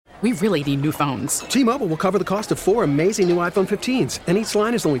We really need new phones. T-Mobile will cover the cost of 4 amazing new iPhone 15s, and each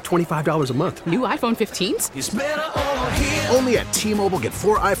line is only $25 a month. New iPhone 15s? It's better over here. Only at T-Mobile, get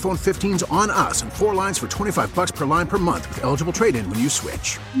 4 iPhone 15s on us and 4 lines for $25 per line per month with eligible trade-in when you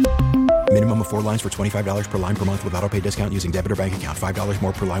switch. Minimum of 4 lines for $25 per line per month with autopay discount using debit or bank account. $5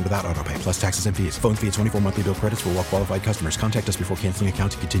 more per line without autopay, plus taxes and fees. Phone fee at 24 monthly bill credits for well-qualified customers. Contact us before canceling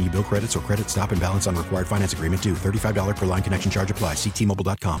account to continue bill credits or credit stop and balance on required finance agreement due. $35 per line connection charge applies. See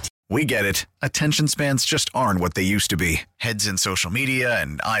T-Mobile.com. We get it. Attention spans just aren't what they used to be. Heads in social media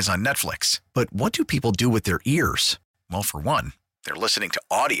and eyes on Netflix. But what do people do with their ears? Well, for one, they're listening to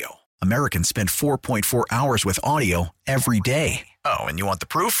audio. Americans spend 4.4 hours with audio every day. Oh, and you want the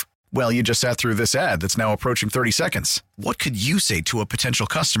proof? Well, you just sat through this ad that's now approaching 30 seconds. What could you say to a potential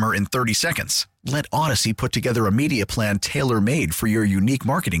customer in 30 seconds? Let Odyssey put together a media plan tailor-made for your unique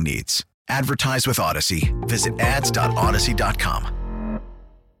marketing needs. Advertise with Odyssey. Visit ads.odyssey.com.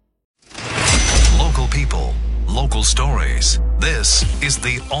 Local people, local stories. This is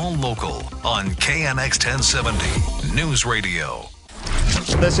the All Local on KNX 1070 News Radio.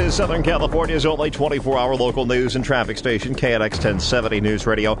 This is Southern California's only 24-hour local news and traffic station, KNX 1070 News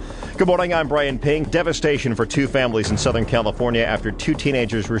Radio. Good morning, I'm Brian Pink. Devastation for 2 families in Southern California after 2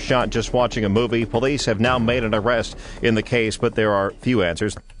 teenagers were shot just watching a movie. Police have now made an arrest in the case, but there are few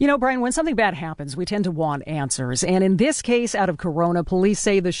answers. You know, Brian, when something bad happens, we tend to want answers. And in this case, out of Corona, police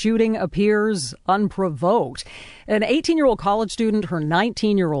say the shooting appears unprovoked. An 18-year-old college student, her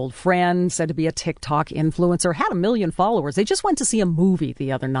 19-year-old friend, said to be a TikTok influencer, had 1 million followers. They just went to see a movie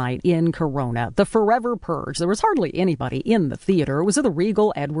the other night in Corona, The Forever Purge. There was hardly anybody in the theater. It was at the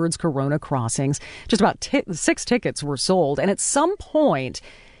Regal Edwards Corona Crossings. Just about 6 tickets were sold. And at some point,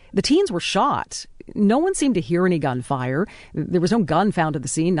 the teens were shot. No one seemed to hear any gunfire. There was no gun found at the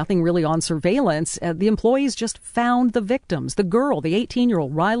scene, nothing really on surveillance. The employees just found the victims. The girl, the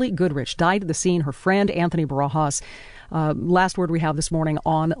 18-year-old Riley Goodrich, died at the scene. Her friend, Anthony Barajas, last word we have this morning,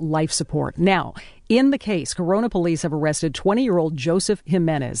 on life support. Now, in the case, Corona police have arrested 20-year-old Joseph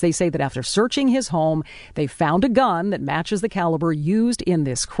Jimenez. They say that after searching his home, they found a gun that matches the caliber used in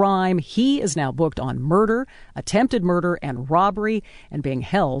this crime. He is now booked on murder, attempted murder, and robbery, and being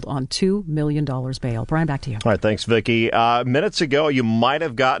held on $2 million bail. Brian, back to you. All right, thanks, Vicki. Minutes ago, you might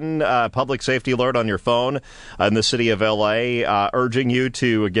have gotten a public safety alert on your phone in the city of L.A. Urging you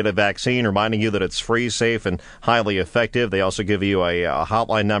to get a vaccine, reminding you that it's free, safe, and highly effective. They also give you a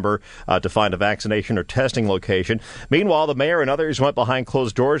hotline number to find a vaccination or testing location. Meanwhile, the mayor and others went behind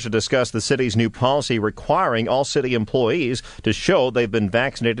closed doors to discuss the city's new policy requiring all city employees to show they've been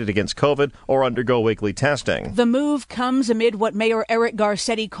vaccinated against COVID or undergo weekly testing. The move comes amid what Mayor Eric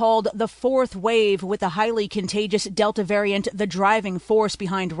Garcetti called the 4th wave, with the highly contagious Delta variant the driving force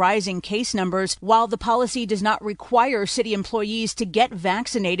behind rising case numbers. While the policy does not require city employees to get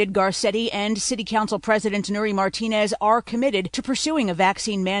vaccinated, Garcetti and City Council President Nury Martinez are committed to pursuing a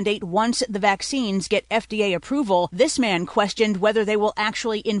vaccine mandate once the vaccines get FDA approval. This man questioned whether they will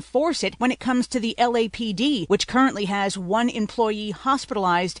actually enforce it when it comes to the LAPD, which currently has 1 employee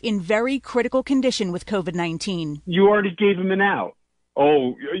hospitalized in very critical condition with COVID-19. You already gave him an out.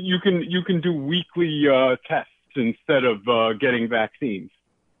 Oh, you can do weekly tests instead of getting vaccines.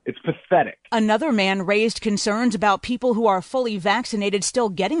 It's pathetic. Another man raised concerns about people who are fully vaccinated still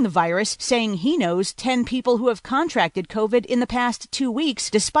getting the virus, saying he knows 10 people who have contracted COVID in the past 2 weeks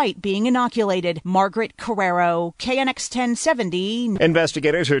despite being inoculated. Margaret Carrero, KNX 1070.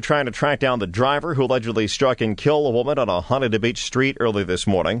 Investigators are trying to track down the driver who allegedly struck and killed a woman on a Huntington Beach street early this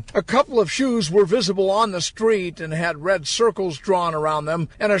morning. A couple of shoes were visible on the street and had red circles drawn around them,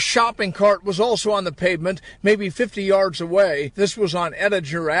 and a shopping cart was also on the pavement, maybe 50 yards away. This was on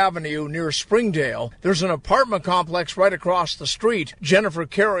Ettinger Avenue near Springdale. There's an apartment complex right across the street. Jennifer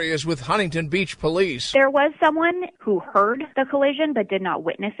Carey is with Huntington Beach Police. There was someone who heard the collision but did not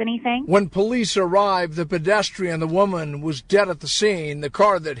witness anything. When police arrived, the pedestrian, the woman, was dead at the scene. The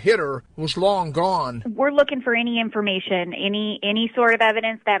car that hit her was long gone. We're looking for any information, any sort of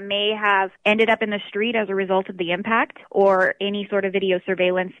evidence that may have ended up in the street as a result of the impact, or any sort of video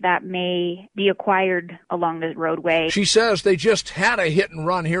surveillance that may be acquired along the roadway. She says they just had a hit and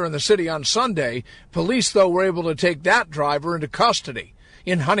run here in the city on Sunday. Police, though, were able to take that driver into custody.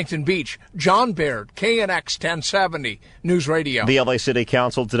 In Huntington Beach, John Baird, KNX 1070 News Radio. The LA City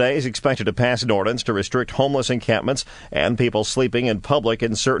Council today is expected to pass an ordinance to restrict homeless encampments and people sleeping in public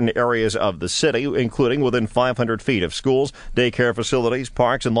in certain areas of the city, including within 500 feet of schools, daycare facilities,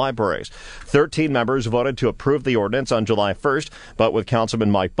 parks, and libraries. 13 members voted to approve the ordinance on July 1st, but with Councilman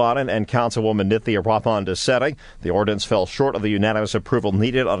Mike Bodden and Councilwoman Nithya Rapan dissenting, the ordinance fell short of the unanimous approval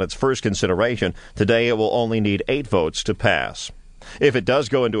needed on its first consideration. Today, it will only need 8 votes to pass. If it does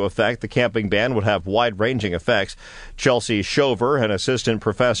go into effect, the camping ban would have wide-ranging effects. Chelsea Shover, an assistant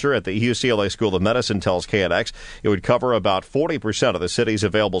professor at the UCLA School of Medicine, tells KNX it would cover about 40% of the city's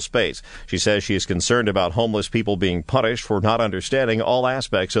available space. She says she is concerned about homeless people being punished for not understanding all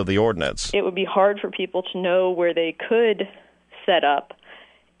aspects of the ordinance. It would be hard for people to know where they could set up.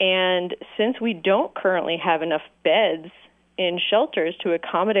 And since we don't currently have enough beds in shelters to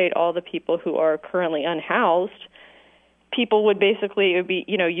accommodate all the people who are currently unhoused, people would basically, it would be,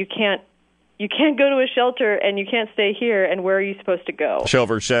 you can't go to a shelter and you can't stay here, and where are you supposed to go?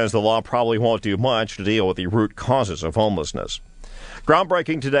 Shover says the law probably won't do much to deal with the root causes of homelessness.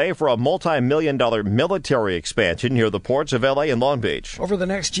 Groundbreaking today for a multi-million-dollar military expansion near the ports of L.A. and Long Beach. Over the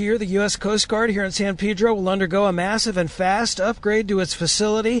next year, the U.S. Coast Guard here in San Pedro will undergo a massive and fast upgrade to its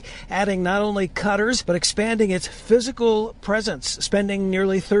facility, adding not only cutters, but expanding its physical presence, spending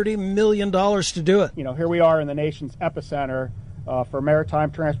nearly $30 million to do it. Here we are in the nation's epicenter for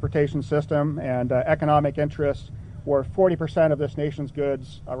maritime transportation system and economic interests, where 40% of this nation's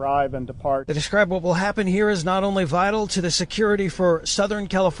goods arrive and depart. They describe what will happen here as not only vital to the security for Southern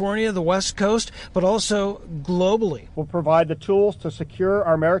California, the West Coast, but also globally. We'll provide the tools to secure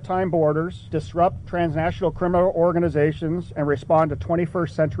our maritime borders, disrupt transnational criminal organizations, and respond to 21st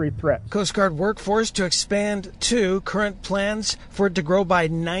century threats. Coast Guard workforce to expand to current plans for it to grow by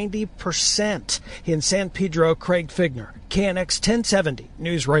 90%. In San Pedro, Craig Figner, KNX 1070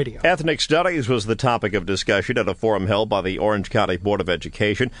 News Radio. Ethnic studies was the topic of discussion at a forum held by the Orange County Board of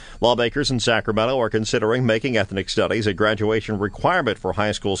Education. Lawmakers in Sacramento are considering making ethnic studies a graduation requirement for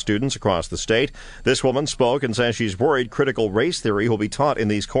high school students across the state. This woman spoke and says she's worried critical race theory will be taught in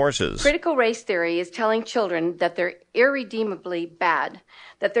these courses. Critical race theory is telling children that they're irredeemably bad,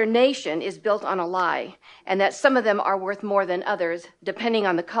 that their nation is built on a lie, and that some of them are worth more than others, depending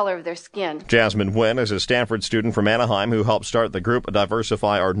on the color of their skin. Jasmine Nguyen is a Stanford student from Anaheim who helped start the group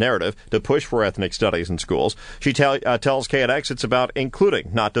Diversify Our Narrative to push for ethnic studies in schools. She tells KNX it's about including,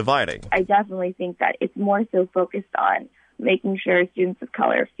 not dividing. I definitely think that it's more so focused on making sure students of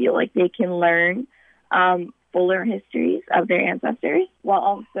color feel like they can learn fuller histories of their ancestors, while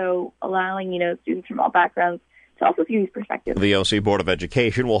also allowing, students from all backgrounds to also view these perspectives. The OC Board of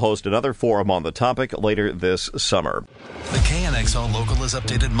Education will host another forum on the topic later this summer. The KNX All Local is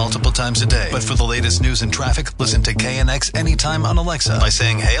updated multiple times a day. But for the latest news and traffic, listen to KNX anytime on Alexa by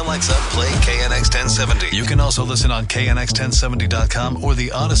saying, "Hey Alexa, play KNX 1070. You can also listen on KNX1070.com or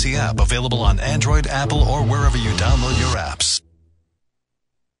the Odyssey app, available on Android, Apple, or wherever you download your apps.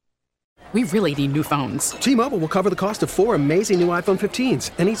 We really need new phones. T-Mobile will cover the cost of 4 amazing new iPhone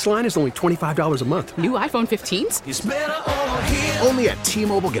 15s, and each line is only $25 a month. New iPhone 15s? It's better over here. Only at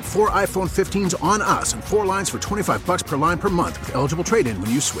T-Mobile, get 4 iPhone 15s on us and 4 lines for $25 per line per month with eligible trade-in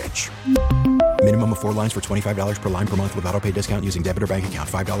when you switch. Minimum of 4 lines for $25 per line per month with autopay discount using debit or bank account.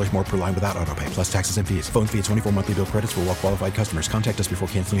 $5 more per line without autopay, plus taxes and fees. Phone fee at 24 monthly bill credits for well-qualified customers. Contact us before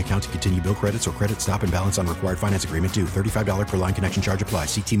canceling account to continue bill credits or credit stop and balance on required finance agreement due. $35 per line connection charge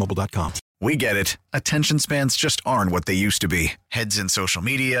applies. See T-Mobile.com. We get it. Attention spans just aren't what they used to be. Heads in social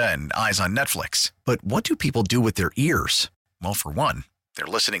media and eyes on Netflix. But what do people do with their ears? Well, for one, they're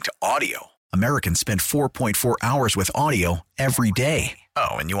listening to audio. Americans spend 4.4 hours with audio every day.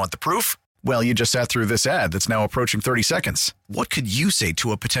 Oh, and you want the proof? Well, you just sat through this ad that's now approaching 30 seconds. What could you say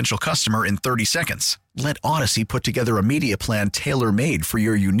to a potential customer in 30 seconds? Let Odyssey put together a media plan tailor-made for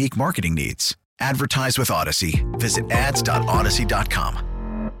your unique marketing needs. Advertise with Odyssey. Visit ads.odyssey.com.